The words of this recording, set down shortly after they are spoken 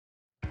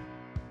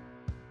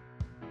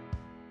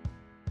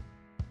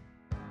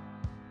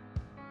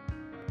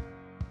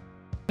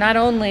Not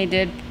only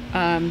did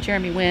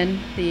Jeremy win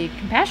the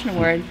Compassion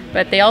Award,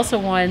 but they also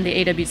won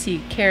the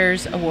AWC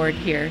Cares Award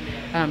here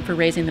for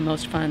raising the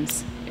most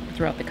funds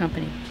throughout the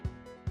company.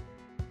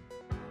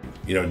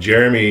 You know,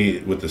 Jeremy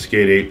with the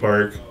Skate 8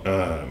 Park,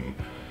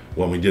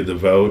 when we did the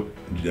vote,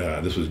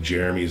 this was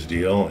Jeremy's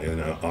deal,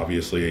 and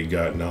obviously it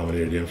got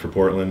nominated in for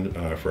Portland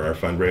for our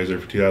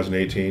fundraiser for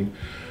 2018.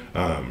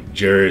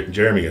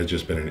 Jeremy has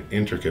just been an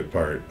intricate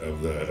part of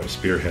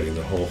spearheading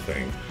the whole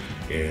thing,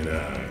 and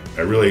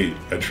I really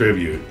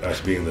attribute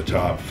us being the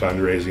top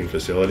fundraising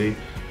facility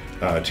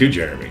to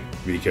Jeremy,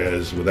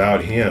 because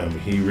without him,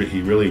 he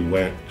really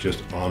went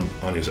just on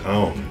his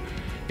own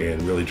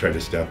and really tried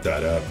to step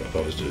that up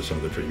opposed to some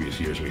of the previous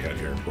years we had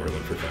here in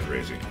Portland for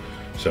fundraising.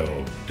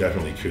 So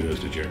definitely kudos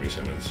to Jeremy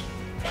Simmons.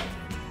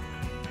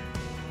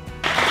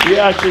 We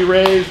actually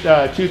raised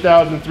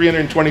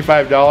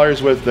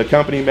 $2,325 with the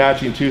company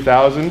matching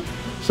 $2,000,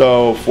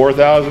 so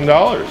 $4,000.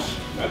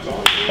 That's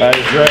awesome. That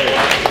is great.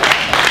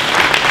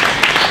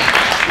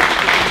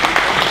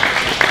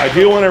 I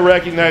do want to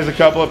recognize a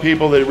couple of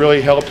people that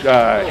really helped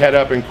head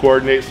up and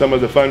coordinate some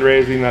of the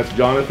fundraising. That's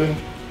Jonathan,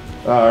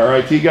 our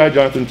IT guy,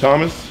 Jonathan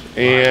Thomas,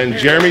 and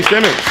Jeremy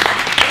Simmons.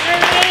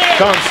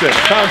 Thompson,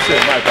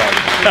 my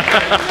apologies.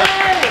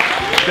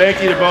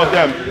 Thank you to both of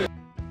them.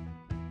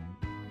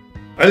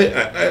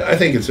 I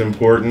think it's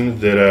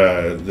important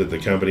that that the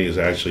company is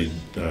actually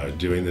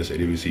doing this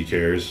AWC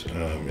Cares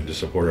and to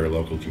support our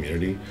local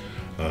community.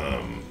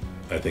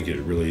 I think it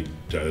really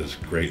does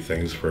great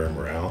things for our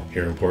morale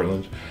here in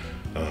Portland.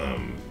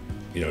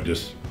 You know,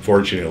 just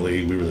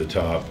fortunately we were the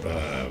top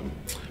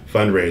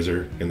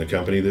fundraiser in the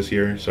company this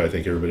year, so I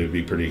think everybody would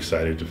be pretty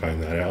excited to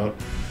find that out.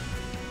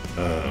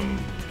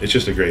 It's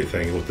just a great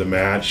thing with the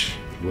match,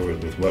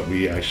 with what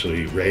we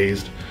actually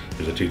raised.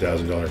 There's a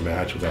 $2,000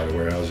 match with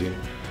outerwear housing.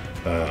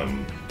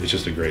 It's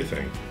just a great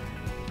thing.